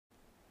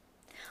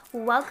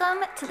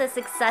Welcome to the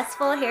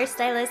Successful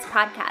Hairstylist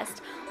podcast,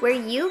 where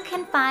you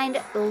can find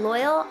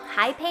loyal,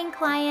 high-paying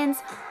clients,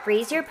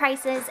 raise your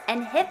prices,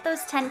 and hit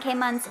those 10K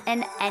months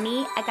in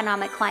any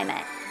economic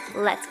climate.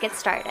 Let's get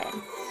started.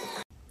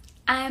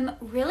 I'm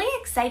really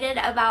excited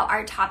about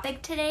our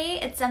topic today.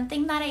 It's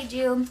something that I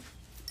do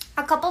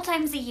a couple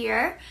times a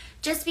year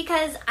just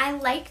because I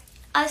like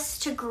us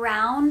to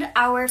ground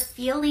our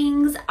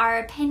feelings, our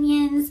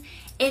opinions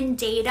in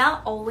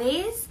data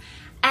always.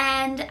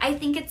 And I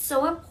think it's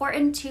so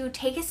important to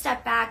take a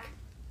step back,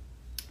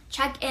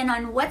 check in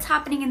on what's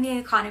happening in the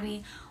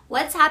economy,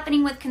 what's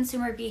happening with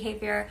consumer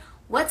behavior,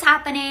 what's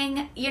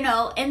happening,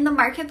 in the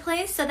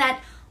marketplace so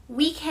that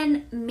we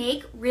can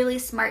make really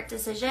smart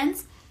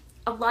decisions.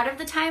 A lot of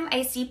the time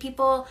I see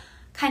people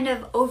kind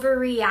of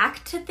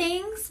overreact to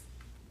things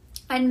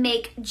and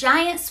make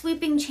giant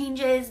sweeping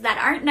changes that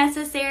aren't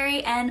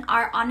necessary and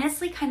are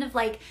honestly kind of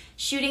like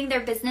shooting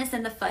their business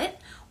in the foot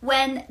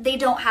when they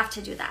don't have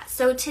to do that.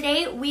 So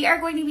today we are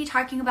going to be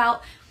talking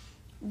about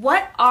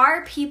what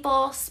are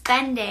people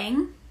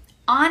spending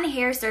on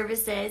hair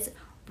services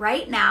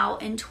right now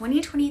in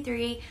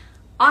 2023.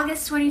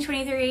 August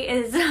 2023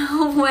 is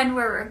when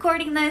we're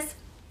recording this.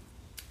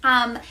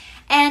 And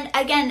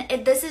again,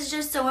 this is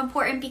just so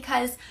important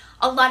because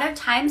a lot of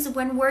times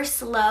when we're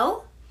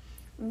slow,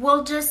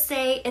 we'll just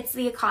say it's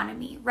the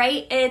economy,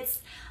 right?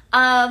 It's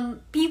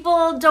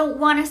people don't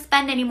want to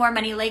spend any more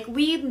money. Like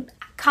we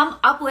come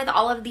up with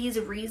all of these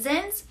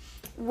reasons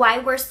why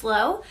we're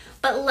slow,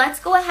 but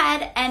let's go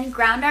ahead and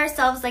ground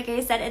ourselves, like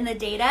I said, in the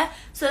data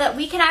so that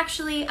we can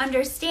actually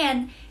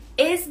understand,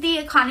 is the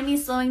economy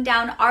slowing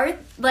down?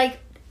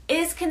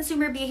 Is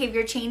consumer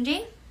behavior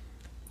changing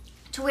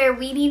to where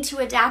we need to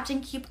adapt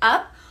and keep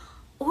up?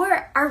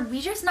 Or are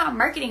we just not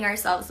marketing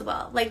ourselves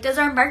well? Like, does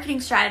our marketing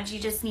strategy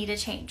just need to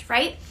change,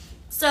 right?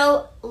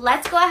 So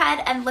let's go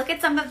ahead and look at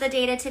some of the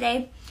data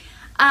today.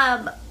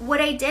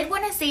 What I did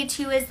want to say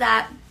too is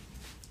that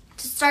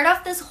to start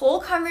off this whole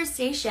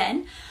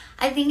conversation,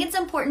 I think it's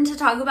important to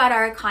talk about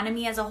our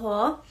economy as a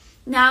whole.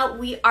 Now,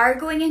 we are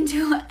going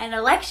into an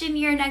election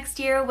year next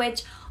year,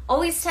 which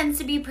always tends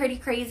to be pretty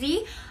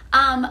crazy.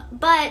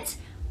 But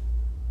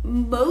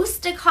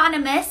most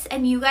economists,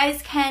 and you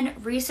guys can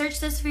research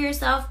this for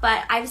yourself,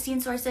 but I've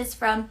seen sources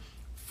from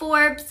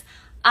Forbes,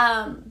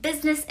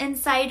 Business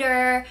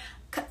Insider,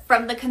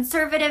 from the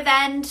conservative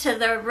end to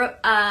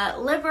the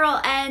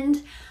liberal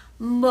end.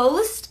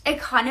 Most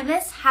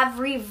economists have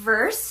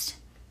reversed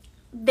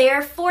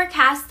their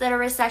forecast that a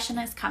recession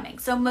is coming.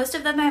 So most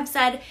of them have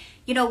said,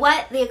 you know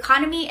what, the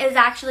economy is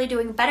actually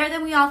doing better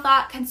than we all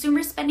thought.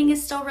 Consumer spending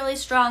is still really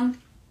strong.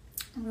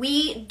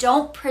 We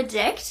don't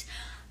predict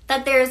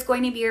that there is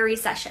going to be a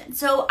recession.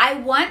 So I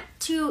want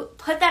to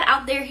put that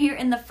out there here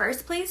in the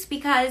first place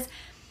because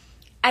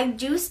I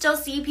do still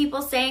see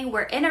people saying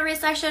we're in a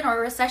recession or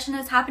a recession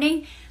is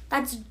happening.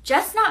 That's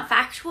just not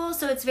factual,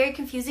 so it's very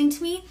confusing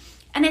to me.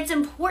 And it's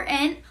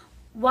important.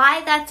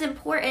 Why that's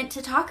important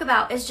to talk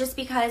about is just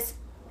because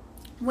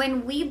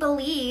when we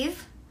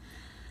believe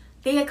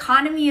the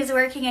economy is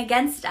working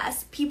against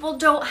us, people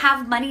don't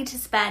have money to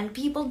spend,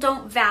 people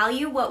don't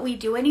value what we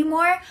do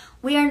anymore,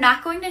 we are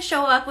not going to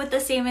show up with the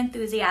same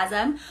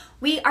enthusiasm.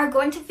 We are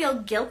going to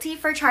feel guilty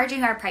for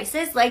charging our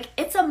prices. Like,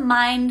 it's a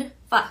mind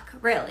fuck,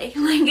 really.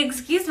 Like,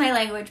 excuse my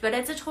language, but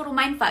it's a total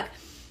mind fuck.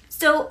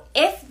 So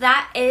if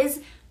that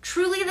is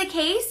truly the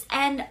case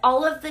and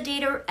all of the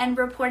data and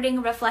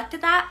reporting reflected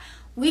that,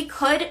 we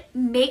could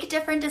make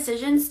different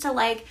decisions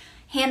to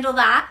handle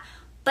that,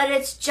 but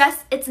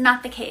it's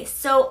not the case.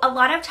 So a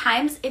lot of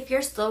times if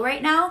you're slow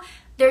right now,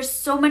 there's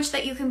so much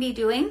that you can be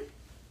doing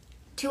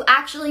to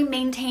actually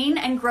maintain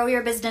and grow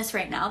your business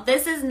right now.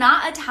 This is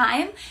not a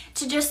time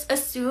to just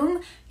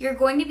assume you're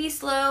going to be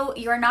slow,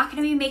 you're not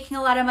going to be making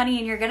a lot of money,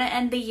 and you're going to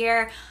end the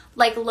year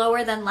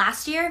lower than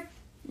last year.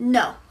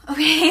 No,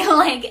 okay?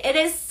 It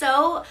is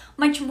so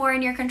much more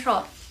in your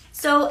control.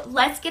 So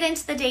let's get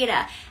into the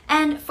data.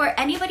 And for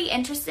anybody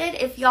interested,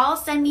 if y'all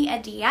send me a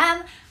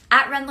DM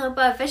at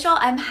Renlopa Official,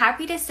 I'm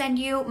happy to send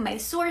you my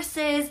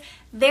sources,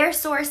 their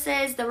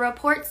sources, the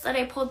reports that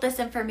I pulled this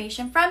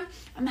information from.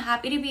 I'm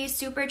happy to be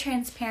super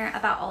transparent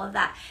about all of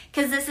that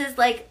because this is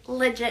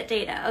legit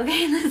data,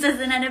 okay? This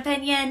isn't an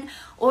opinion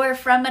or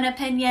from an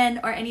opinion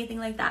or anything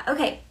like that.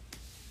 Okay,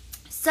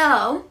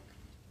 so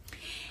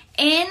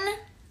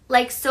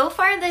so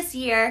far this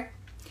year,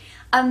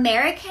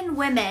 American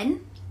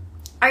women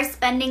are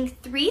spending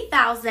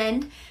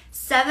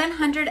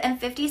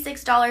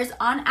 $3,756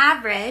 on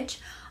average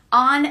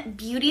on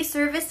beauty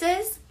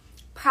services,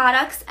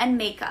 products, and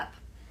makeup.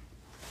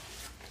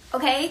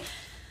 Okay,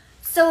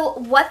 so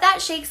what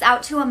that shakes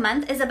out to a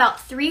month is about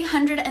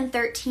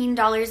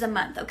 $313 a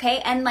month,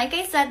 okay? And like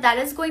I said, that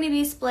is going to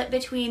be split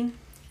between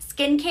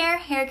skincare,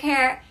 hair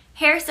care,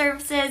 hair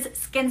services,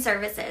 skin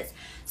services.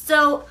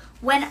 So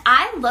when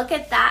I look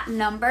at that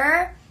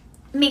number,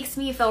 it makes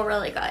me feel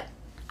really good.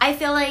 I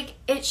feel like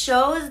it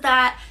shows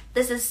that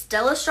this is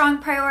still a strong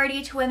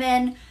priority to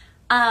women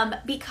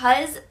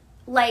because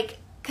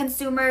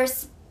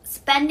consumers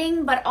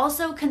spending, but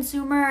also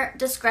consumer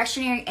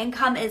discretionary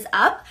income is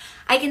up.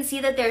 I can see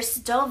that they're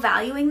still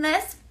valuing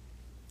this.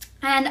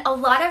 And a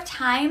lot of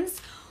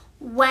times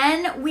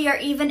when we are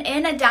even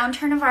in a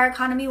downturn of our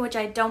economy, which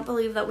I don't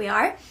believe that we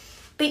are,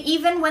 but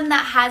even when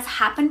that has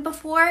happened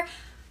before,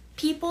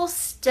 people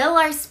still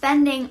are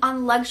spending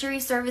on luxury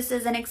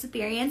services and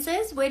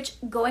experiences, which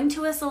going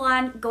to a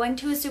salon, going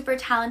to a super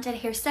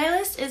talented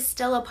hairstylist is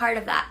still a part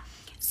of that.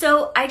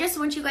 So I just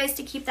want you guys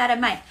to keep that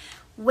in mind.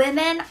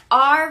 Women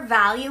are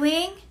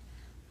valuing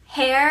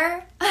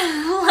hair,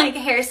 like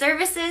hair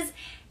services,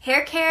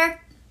 hair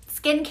care,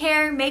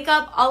 skincare,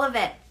 makeup, all of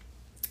it.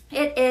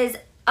 It is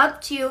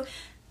up to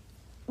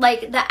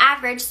like the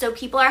average, so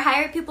people are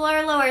higher, people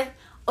are lower,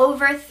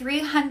 over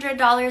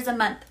 $300 a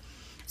month.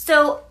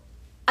 So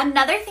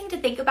another thing to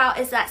think about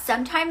is that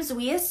sometimes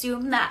we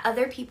assume that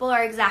other people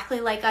are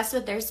exactly like us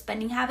with their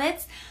spending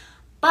habits.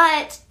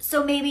 But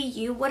so maybe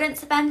you wouldn't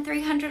spend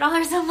 $300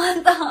 a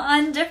month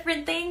on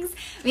different things.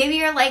 Maybe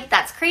you're like,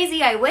 that's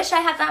crazy. I wish I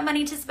had that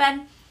money to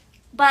spend.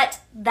 But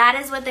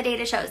that is what the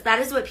data shows. That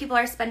is what people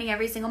are spending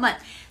every single month.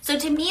 So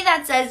to me,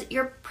 that says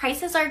your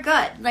prices are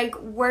good. Like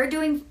we're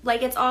doing,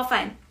 like it's all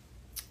fine.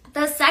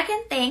 The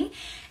second thing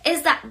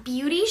is that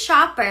beauty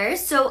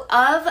shoppers, so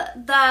of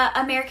the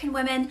American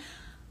women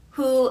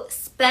who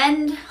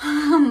spend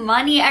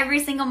money every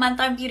single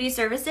month on beauty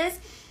services,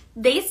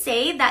 they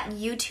say that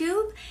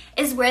YouTube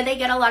is where they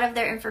get a lot of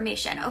their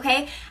information,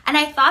 okay? And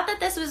I thought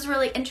that this was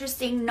really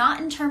interesting, not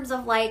in terms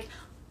of like,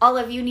 all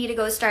of you need to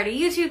go start a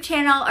YouTube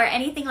channel or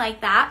anything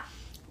like that,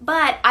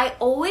 but I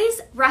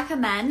always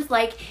recommend,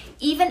 like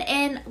even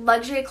in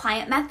Luxury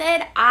Client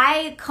Method,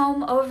 I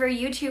comb over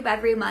YouTube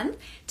every month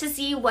to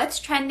see what's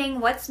trending,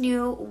 what's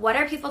new, what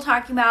are people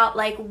talking about,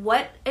 like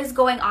what is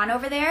going on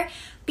over there.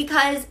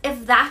 Because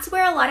if that's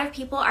where a lot of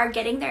people are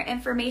getting their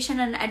information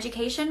and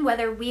education,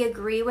 whether we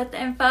agree with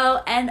the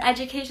info and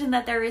education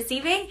that they're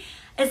receiving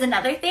is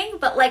another thing.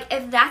 But like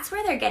if that's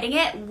where they're getting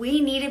it, we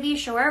need to be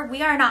sure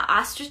we are not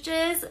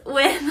ostriches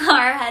with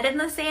our head in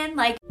the sand.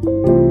 Like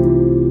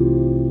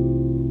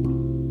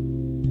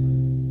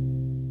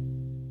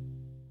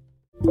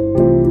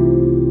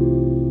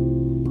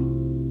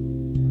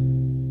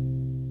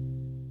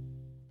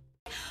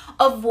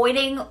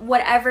avoiding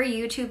whatever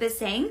YouTube is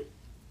saying.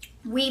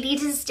 We need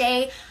to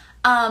stay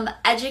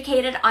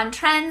educated on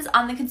trends,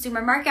 on the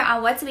consumer market,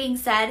 on what's being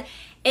said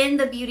in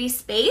the beauty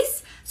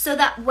space, so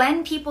that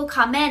when people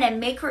come in and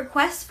make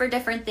requests for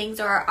different things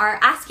or are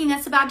asking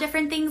us about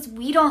different things,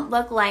 we don't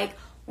look like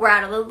we're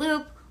out of the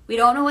loop, we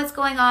don't know what's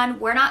going on,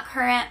 we're not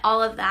current,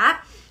 all of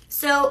that.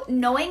 So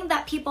knowing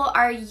that people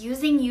are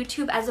using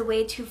YouTube as a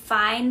way to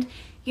find,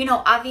 you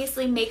know,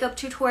 obviously makeup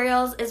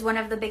tutorials is one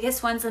of the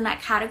biggest ones in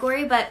that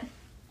category, but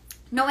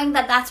knowing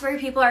that that's where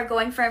people are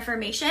going for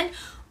information,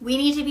 we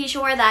need to be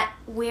sure that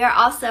we are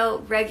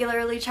also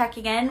regularly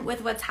checking in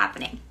with what's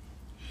happening.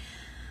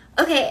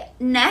 Okay,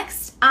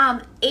 next,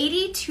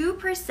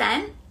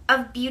 82%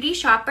 of beauty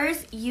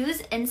shoppers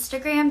use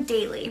Instagram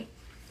daily.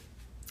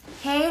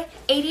 Okay,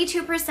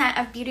 82%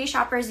 of beauty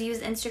shoppers use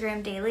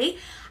Instagram daily.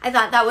 I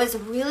thought that was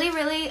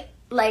really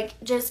like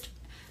just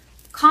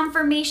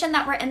confirmation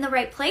that we're in the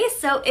right place.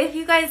 So if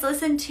you guys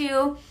listened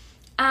to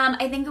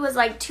I think it was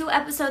like 2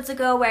 episodes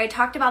ago where I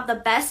talked about the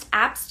best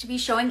apps to be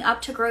showing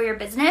up to grow your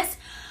business,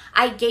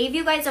 I gave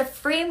you guys a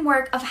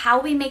framework of how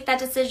we make that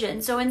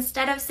decision. So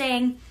instead of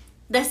saying,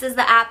 this is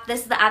the app,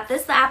 this is the app,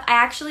 this is the app, I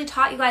actually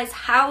taught you guys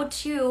how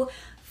to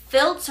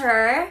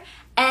filter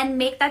and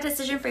make that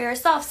decision for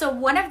yourself. So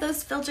one of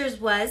those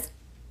filters was,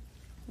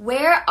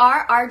 where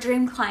are our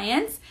dream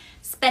clients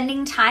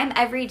spending time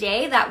every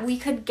day that we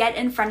could get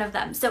in front of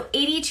them? So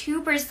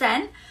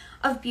 82%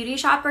 of beauty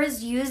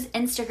shoppers use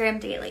Instagram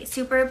daily.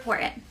 Super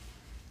important.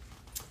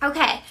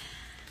 Okay,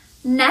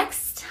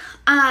 next,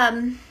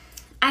 I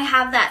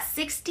have that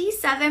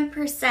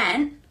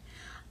 67%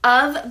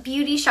 of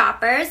beauty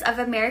shoppers, of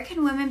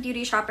American women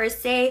beauty shoppers,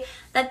 say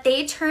that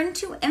they turn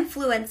to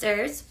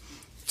influencers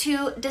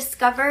to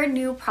discover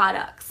new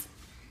products.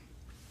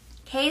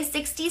 Okay,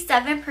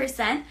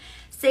 67%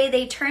 say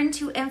they turn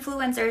to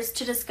influencers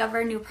to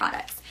discover new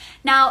products.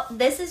 Now,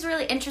 this is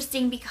really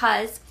interesting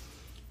because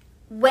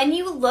when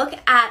you look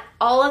at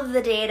all of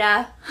the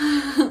data,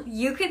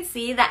 you can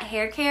see that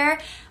hair care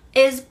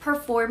is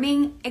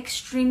performing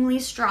extremely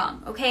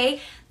strong,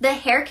 okay? The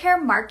hair care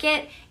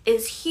market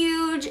is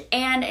huge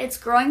and it's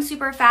growing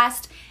super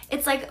fast.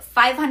 It's like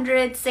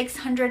 500,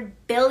 600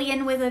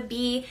 billion with a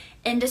B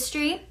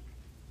industry.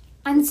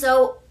 And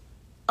so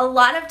a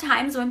lot of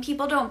times when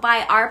people don't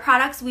buy our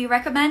products we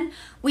recommend,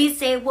 we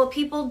say, well,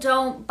 people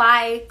don't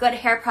buy good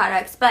hair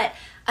products. But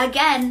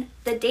again,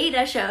 the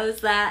data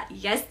shows that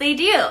yes, they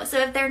do. So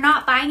if they're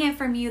not buying it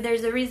from you,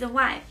 there's a reason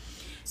why.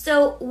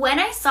 So when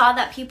I saw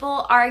that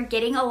people are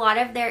getting a lot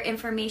of their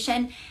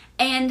information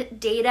and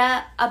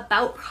data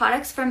about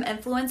products from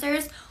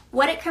influencers,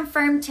 what it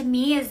confirmed to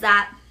me is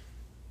that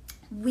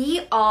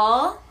we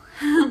all,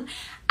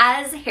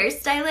 as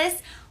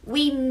hairstylists,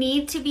 we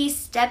need to be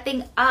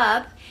stepping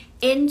up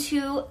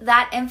into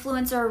that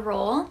influencer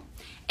role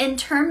in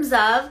terms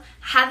of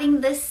having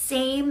the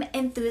same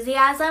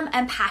enthusiasm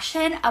and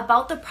passion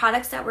about the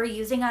products that we're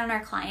using on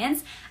our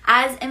clients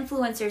as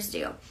influencers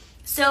do.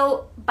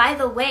 So by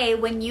the way,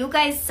 when you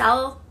guys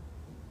sell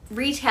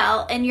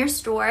retail in your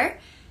store,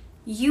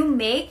 you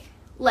make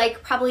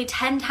like probably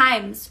 10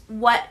 times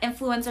what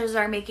influencers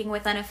are making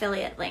with an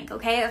affiliate link,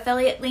 okay?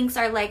 Affiliate links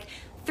are like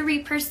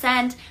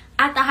 3%,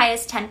 at the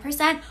highest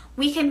 10%.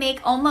 We can make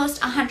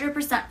almost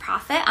 100%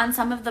 profit on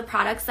some of the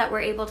products that we're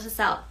able to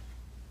sell.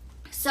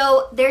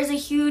 So there's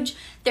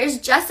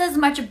just as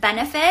much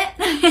benefit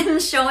in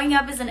showing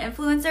up as an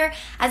influencer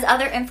as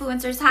other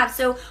influencers have.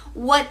 So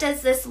what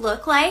does this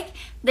look like?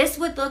 This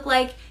would look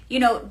like,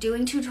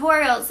 doing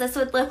tutorials. This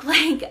would look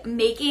like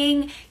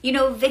making,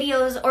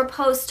 videos or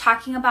posts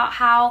talking about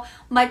how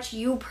much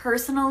you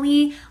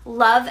personally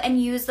love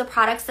and use the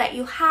products that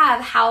you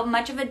have, how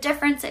much of a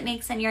difference it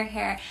makes in your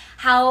hair,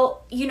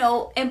 how,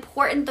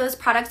 important those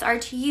products are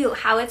to you,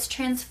 how it's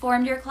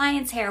transformed your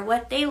client's hair,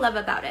 what they love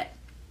about it.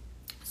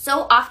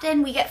 So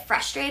often we get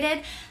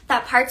frustrated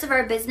that parts of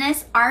our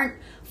business aren't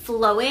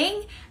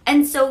flowing.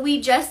 And so we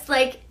just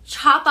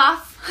chop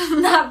off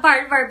that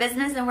part of our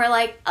business and we're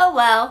like, oh,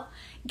 well,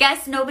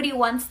 guess nobody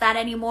wants that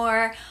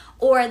anymore.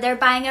 Or they're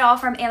buying it all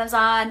from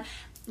Amazon.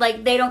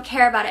 They don't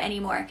care about it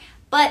anymore.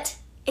 But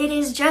it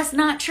is just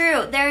not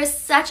true. There is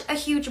such a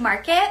huge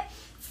market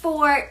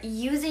for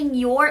using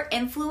your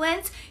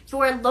influence,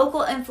 your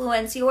local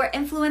influence, your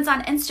influence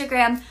on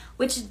Instagram,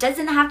 which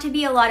doesn't have to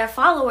be a lot of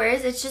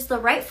followers, it's just the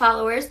right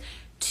followers,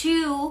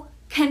 to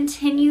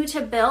continue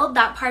to build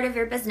that part of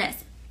your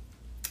business.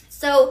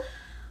 So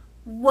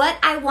what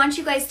I want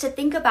you guys to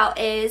think about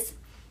is,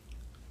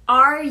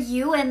 are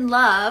you in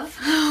love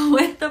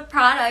with the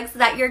products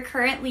that you're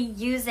currently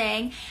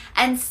using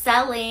and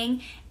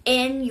selling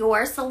in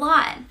your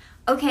salon?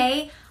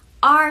 Okay?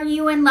 Are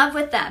you in love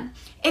with them?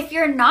 If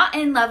you're not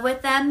in love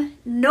with them,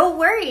 no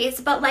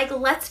worries, but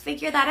let's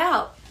figure that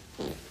out.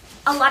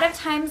 A lot of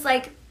times,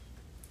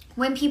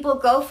 when people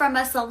go from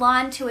a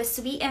salon to a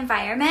suite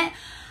environment,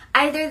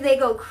 either they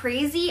go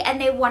crazy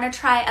and they want to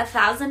try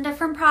 1,000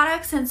 different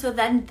products, and so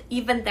then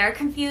even they're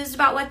confused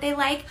about what they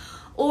like,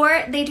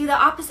 or they do the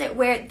opposite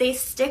where they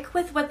stick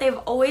with what they've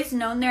always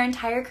known their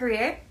entire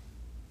career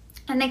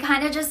and they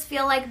kind of just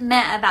feel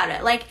meh about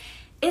it.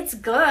 It's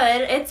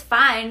good, it's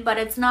fine, but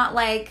it's not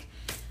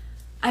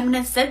I'm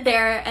going to sit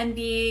there and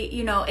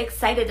be,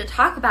 excited to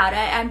talk about it.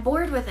 I'm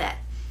bored with it.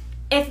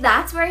 If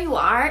that's where you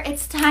are,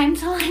 it's time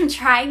to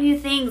try new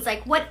things.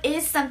 What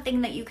is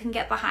something that you can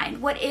get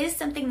behind? What is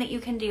something that you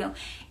can do?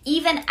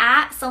 Even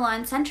at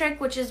Salon Centric,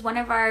 which is one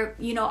of our,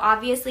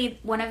 obviously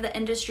one of the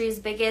industry's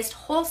biggest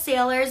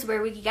wholesalers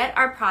where we get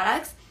our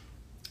products,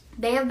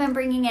 they have been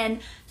bringing in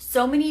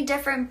so many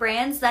different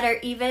brands that are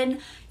even,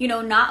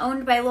 not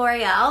owned by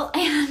L'Oreal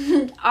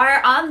and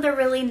are on the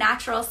really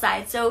natural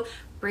side. So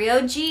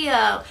Brio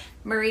Geo,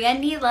 Maria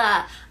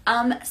Nila,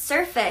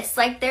 Surface.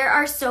 There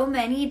are so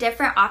many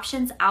different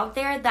options out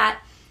there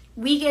that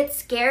we get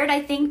scared,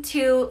 I think,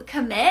 to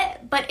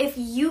commit. But if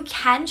you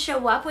can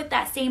show up with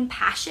that same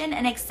passion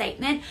and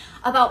excitement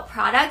about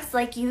products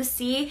like you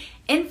see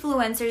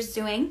influencers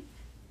doing,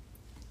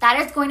 that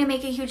is going to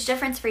make a huge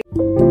difference for you.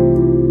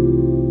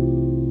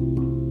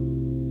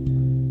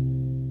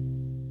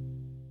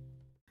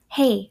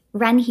 Hey,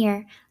 Ren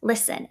here.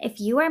 Listen, if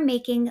you are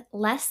making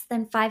less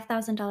than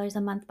 $5,000 a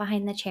month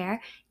behind the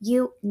chair,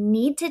 you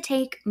need to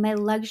take my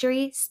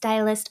luxury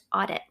stylist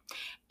audit.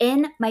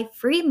 In my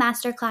free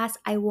masterclass,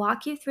 I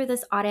walk you through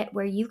this audit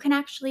where you can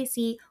actually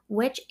see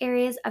which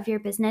areas of your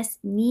business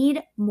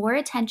need more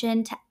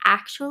attention to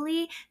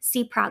actually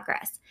see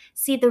progress.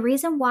 See, the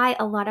reason why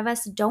a lot of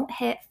us don't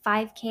hit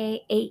 5K,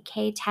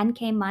 8K,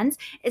 10K months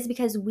is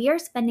because we are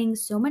spending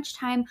so much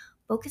time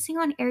focusing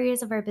on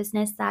areas of our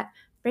business that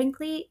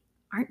frankly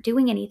aren't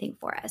doing anything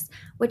for us,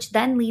 which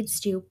then leads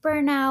to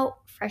burnout,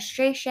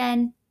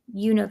 frustration,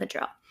 you know the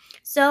drill.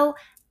 So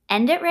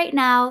end it right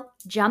now,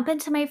 jump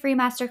into my free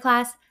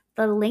masterclass.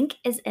 The link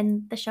is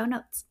in the show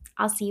notes.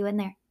 I'll see you in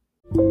there.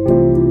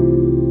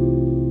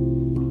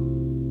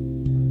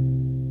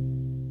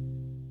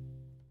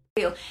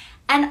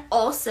 And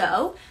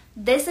also,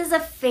 this is a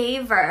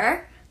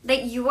favor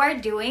that you are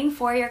doing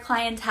for your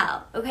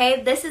clientele,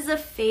 okay? This is a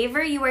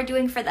favor you are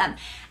doing for them.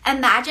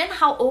 Imagine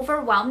how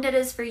overwhelmed it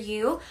is for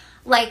you,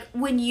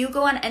 when you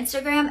go on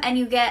Instagram and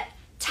you get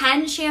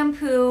 10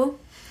 shampoo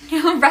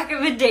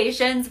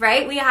recommendations,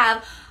 right? We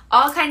have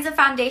all kinds of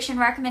foundation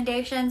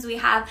recommendations.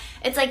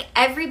 It's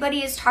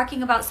everybody is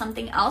talking about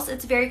something else.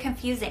 It's very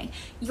confusing.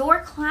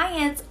 Your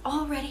clients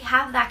already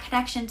have that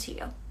connection to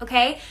you,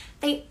 okay?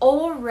 They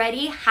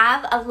already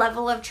have a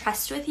level of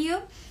trust with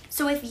you.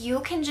 So if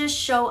you can just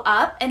show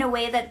up in a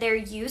way that they're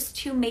used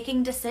to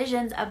making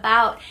decisions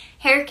about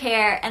hair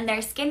care and their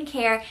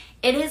skincare,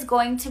 it is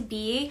going to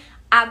be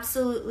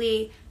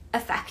absolutely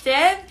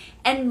effective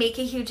and make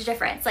a huge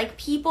difference.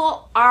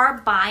 People are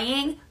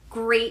buying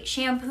great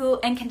shampoo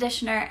and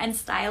conditioner and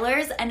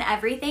stylers and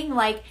everything.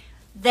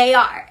 They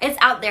are. It's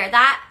out there.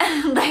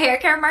 The hair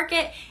care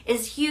market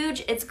is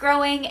huge. It's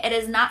growing. It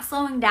is not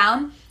slowing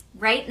down.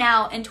 right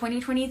now in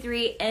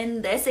 2023,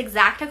 in this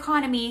exact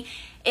economy,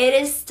 it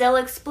is still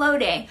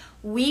exploding.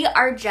 We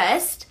are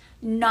just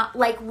not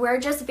like, we're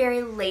just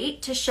very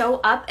late to show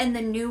up in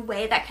the new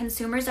way that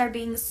consumers are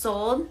being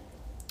sold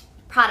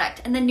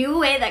product and the new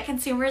way that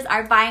consumers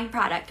are buying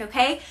product,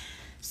 okay?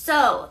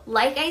 So,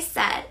 like I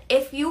said,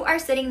 if you are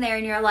sitting there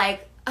and you're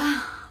like,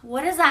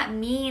 what does that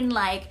mean?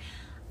 Like,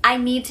 I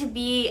need to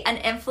be an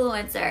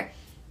influencer.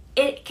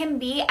 It can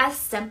be as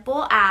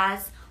simple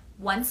as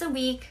once a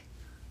week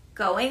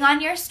going on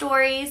your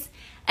stories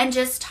and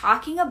just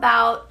talking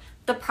about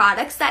the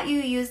products that you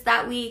used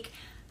that week,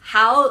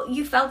 how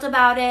you felt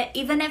about it.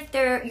 Even if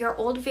they're your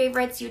old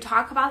favorites, you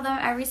talk about them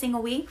every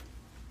single week.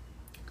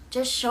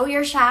 Just show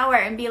your shower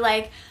and be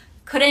like,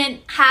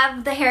 couldn't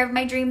have the hair of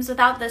my dreams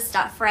without this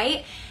stuff,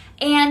 right?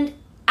 And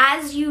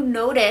as you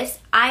notice,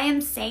 I am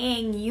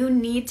saying you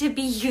need to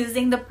be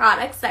using the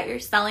products that you're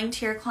selling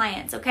to your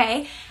clients,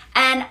 okay?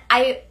 And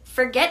I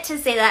forget to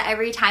say that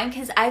every time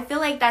because I feel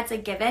like that's a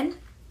given,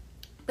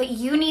 but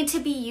you need to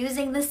be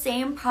using the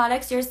same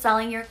products you're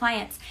selling your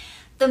clients.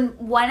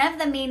 One of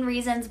the main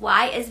reasons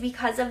why is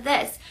because of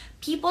this.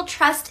 People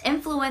trust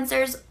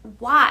influencers.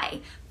 Why?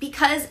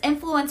 Because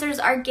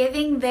influencers are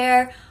giving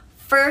their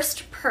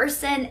first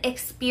person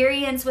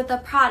experience with a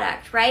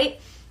product, right?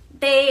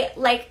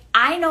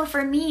 I know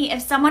for me,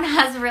 if someone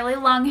has really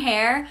long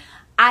hair,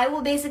 I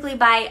will basically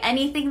buy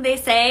anything they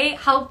say,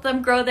 help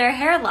them grow their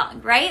hair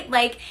long, right?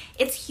 Like,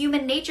 it's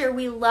human nature.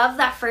 We love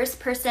that first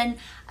person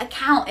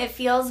account. It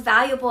feels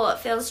valuable. It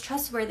feels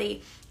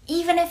trustworthy.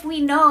 Even if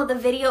we know the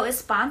video is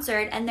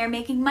sponsored and they're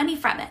making money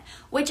from it,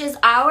 which is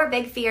our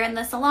big fear in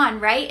the salon,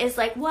 right? Is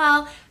like,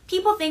 well,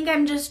 people think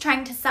I'm just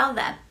trying to sell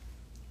them.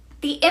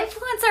 The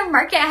influencer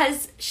market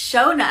has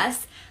shown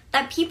us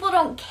that people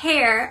don't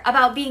care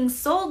about being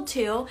sold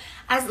to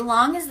as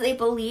long as they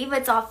believe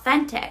it's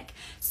authentic.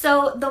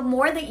 So the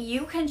more that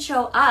you can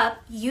show up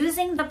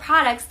using the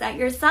products that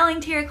you're selling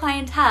to your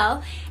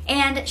clientele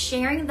and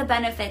sharing the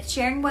benefits,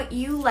 sharing what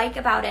you like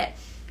about it,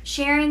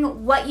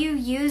 sharing what you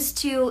use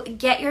to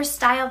get your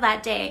style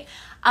that day,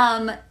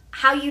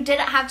 how you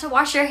didn't have to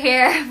wash your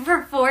hair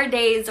for 4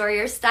 days or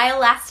your style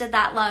lasted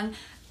that long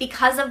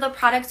because of the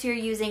products you're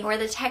using or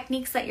the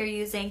techniques that you're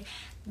using.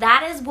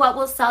 That is what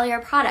will sell your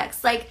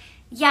products. Like,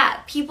 yeah,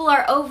 people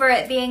are over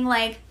it being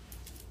like,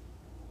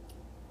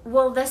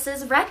 well, this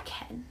is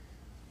Redken,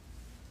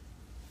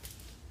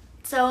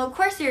 so of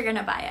course you're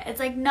gonna buy it. It's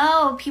like,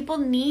 no,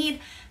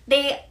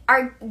 they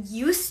are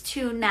used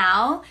to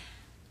now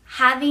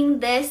having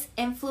this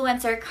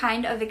influencer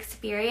kind of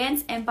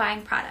experience in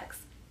buying products.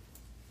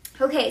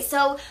 Okay,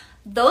 so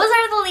those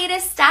are the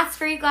latest stats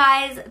for you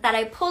guys that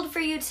I pulled for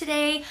you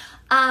today.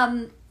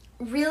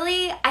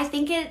 Really, I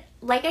think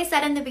like I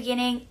said in the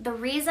beginning, the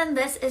reason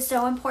this is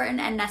so important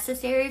and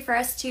necessary for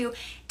us to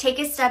take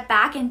a step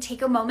back and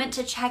take a moment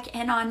to check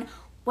in on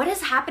what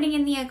is happening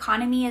in the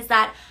economy is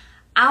that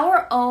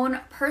our own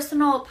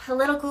personal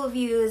political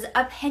views,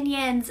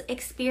 opinions,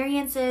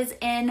 experiences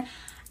in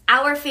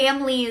our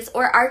families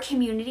or our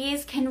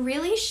communities can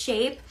really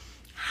shape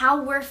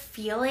how we're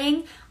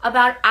feeling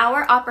about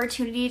our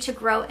opportunity to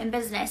grow in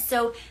business.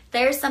 So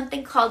there's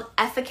something called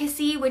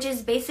efficacy, which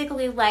is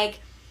basically like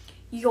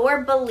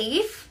your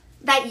belief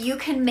that you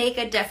can make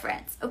a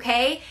difference,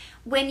 okay?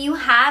 When you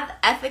have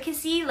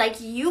efficacy,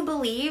 like you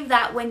believe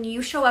that when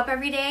you show up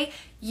every day,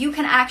 you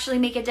can actually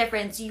make a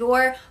difference.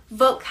 Your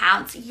vote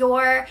counts,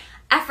 your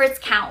efforts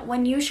count.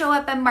 When you show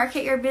up and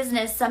market your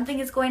business, something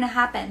is going to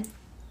happen.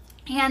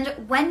 And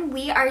when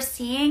we are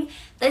seeing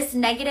this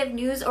negative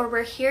news or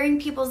we're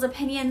hearing people's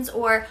opinions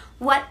or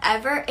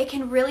whatever, it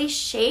can really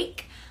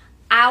shake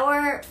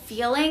our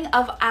feeling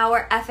of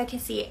our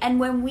efficacy. And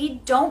when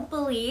we don't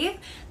believe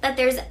that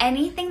there's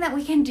anything that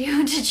we can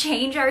do to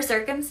change our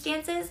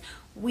circumstances,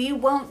 we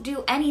won't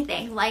do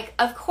anything. Like,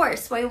 of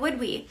course, why would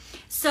we?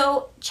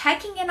 So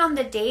checking in on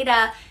the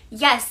data,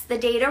 yes, the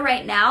data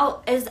right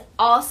now is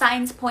all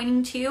signs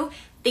pointing to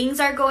things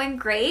are going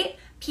great.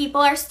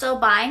 People are still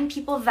buying.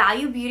 People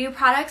value beauty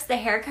products. The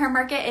hair care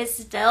market is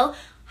still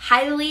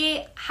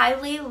highly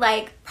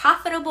like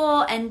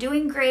profitable and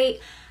doing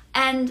great.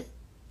 And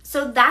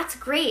so that's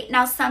great.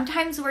 Now,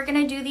 sometimes we're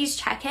going to do these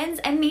check-ins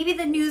and maybe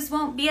the news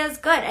won't be as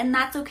good, and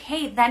that's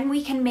okay. Then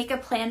we can make a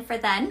plan for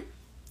then.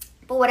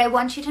 But what I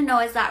want you to know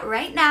is that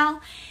right now,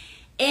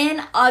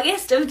 in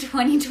August of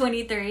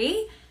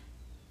 2023,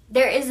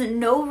 there is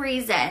no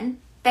reason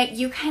that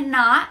you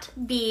cannot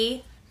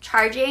be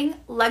charging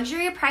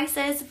luxury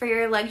prices for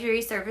your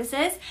luxury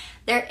services.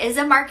 There is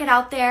a market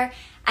out there,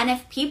 and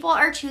if people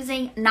are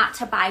choosing not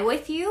to buy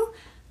with you,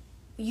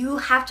 you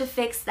have to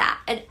fix that.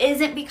 It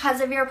isn't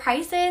because of your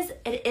prices.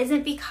 It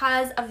isn't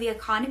because of the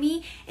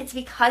economy. It's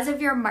because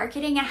of your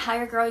marketing and how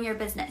you're growing your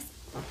business.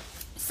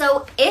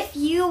 So if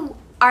you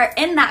are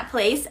in that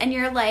place and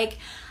you're like,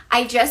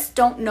 I just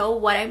don't know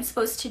what I'm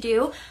supposed to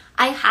do,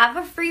 I have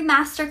a free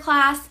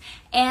masterclass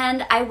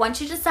and I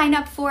want you to sign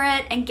up for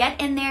it and get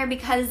in there,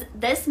 because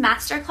this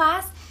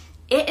masterclass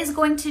it is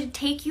going to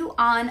take you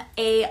on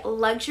a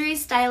luxury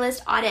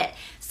stylist audit.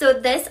 So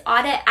this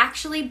audit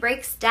actually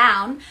breaks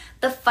down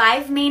the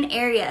 5 main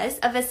areas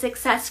of a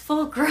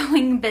successful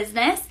growing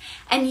business,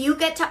 and you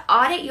get to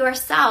audit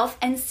yourself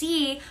and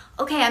see,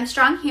 okay, I'm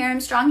strong here,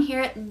 I'm strong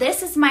here.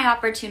 This is my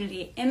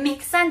opportunity. It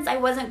makes sense. I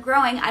wasn't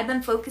growing. I've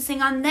been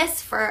focusing on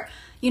this for,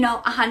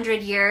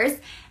 100 years,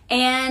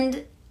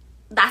 and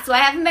that's why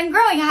I haven't been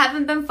growing. I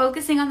haven't been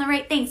focusing on the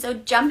right thing. So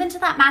jump into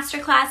that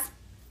masterclass,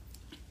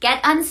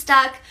 get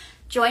unstuck,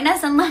 join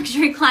us in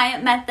Luxury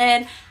Client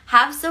Method,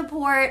 have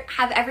support,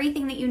 have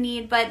everything that you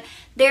need. But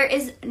there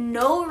is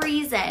no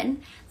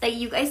reason that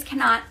you guys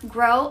cannot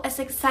grow a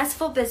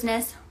successful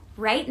business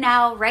right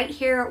now, right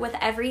here with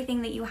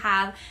everything that you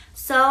have.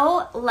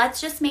 So let's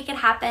just make it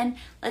happen.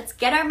 Let's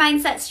get our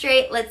mindset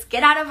straight. Let's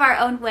get out of our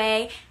own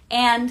way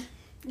and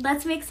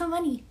let's make some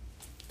money.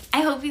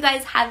 I hope you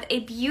guys have a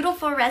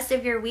beautiful rest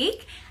of your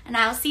week, and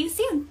I'll see you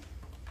soon.